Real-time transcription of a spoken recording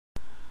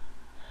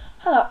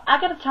Hello, I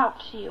gotta talk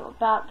to you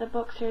about the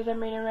book series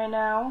I'm reading right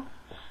now.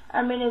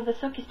 I'm reading the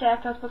Sookie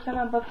Stackhouse Books. I'm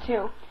on book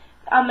 2.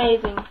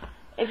 Amazing.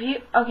 If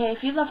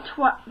you love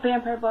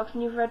vampire books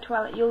and you've read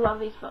Twilight, you'll love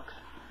these books.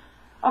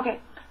 Okay,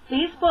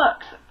 these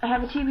books, I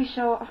have a TV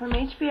show from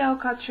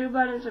HBO called True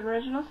Blood. It's an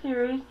original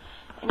series,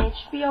 and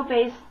HBO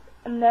based,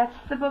 and that's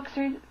the book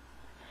series.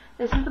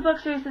 This is the book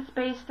series that's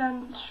based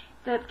on,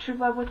 that True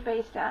Blood was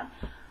based on.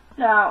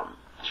 Now,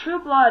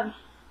 True Blood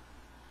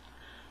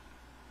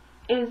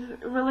is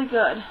really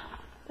good.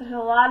 There's a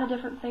lot of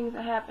different things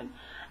that happen,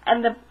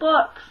 and the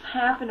books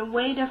happen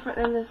way different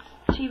than this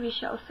TV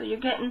show, so you're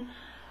getting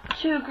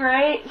two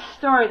great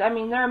stories. I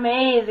mean, they're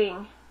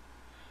amazing.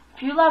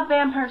 If you love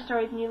vampire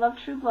stories and you love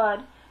True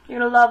Blood, you're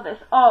going to love this.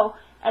 Oh,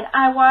 and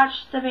I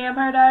watched the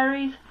Vampire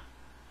Diaries.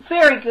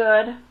 Very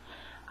good.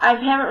 I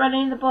haven't read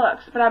any of the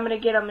books, but I'm going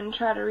to get them and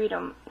try to read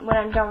them when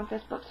I'm done with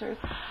this book series.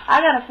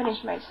 I got to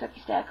finish my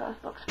Sookie Stackhouse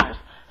books first.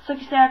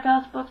 Sookie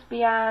Stackhouse books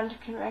beyond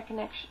can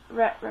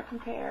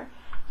compare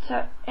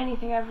to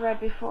anything I've read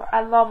before.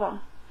 I love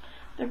them.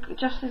 They're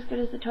just as good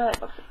as the Twilight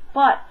books.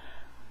 But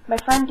my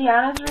friend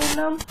Deanna's reading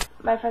them.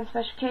 My friend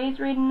Special K's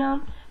reading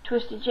them.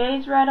 Twisted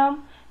J's read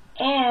them.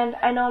 And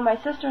I know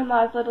my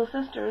sister-in-law's little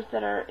sisters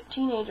that are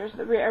teenagers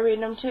that are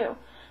reading them too.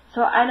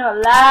 So I know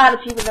a lot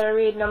of people that are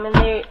reading them, and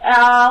they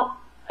all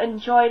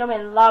enjoyed them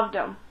and loved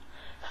them.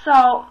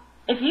 So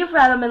if you've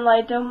read them and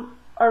liked them,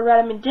 or read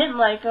them and didn't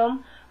like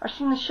them, or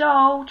seen the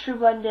show True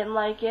Blood and didn't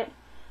like it,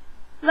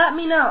 let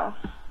me know.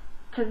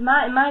 Because in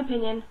my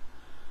opinion,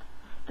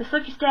 the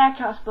Sookie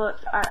Stackhouse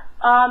books are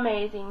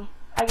amazing.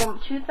 I give them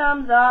 2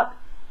 thumbs up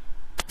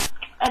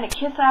and a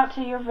kiss out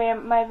to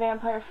my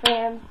vampire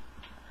fans,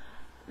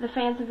 the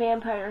fans of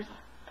vampires.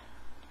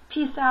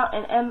 Peace out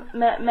and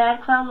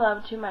mad clown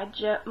love to my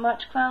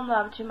much clown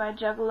love to my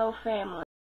Juggalo family.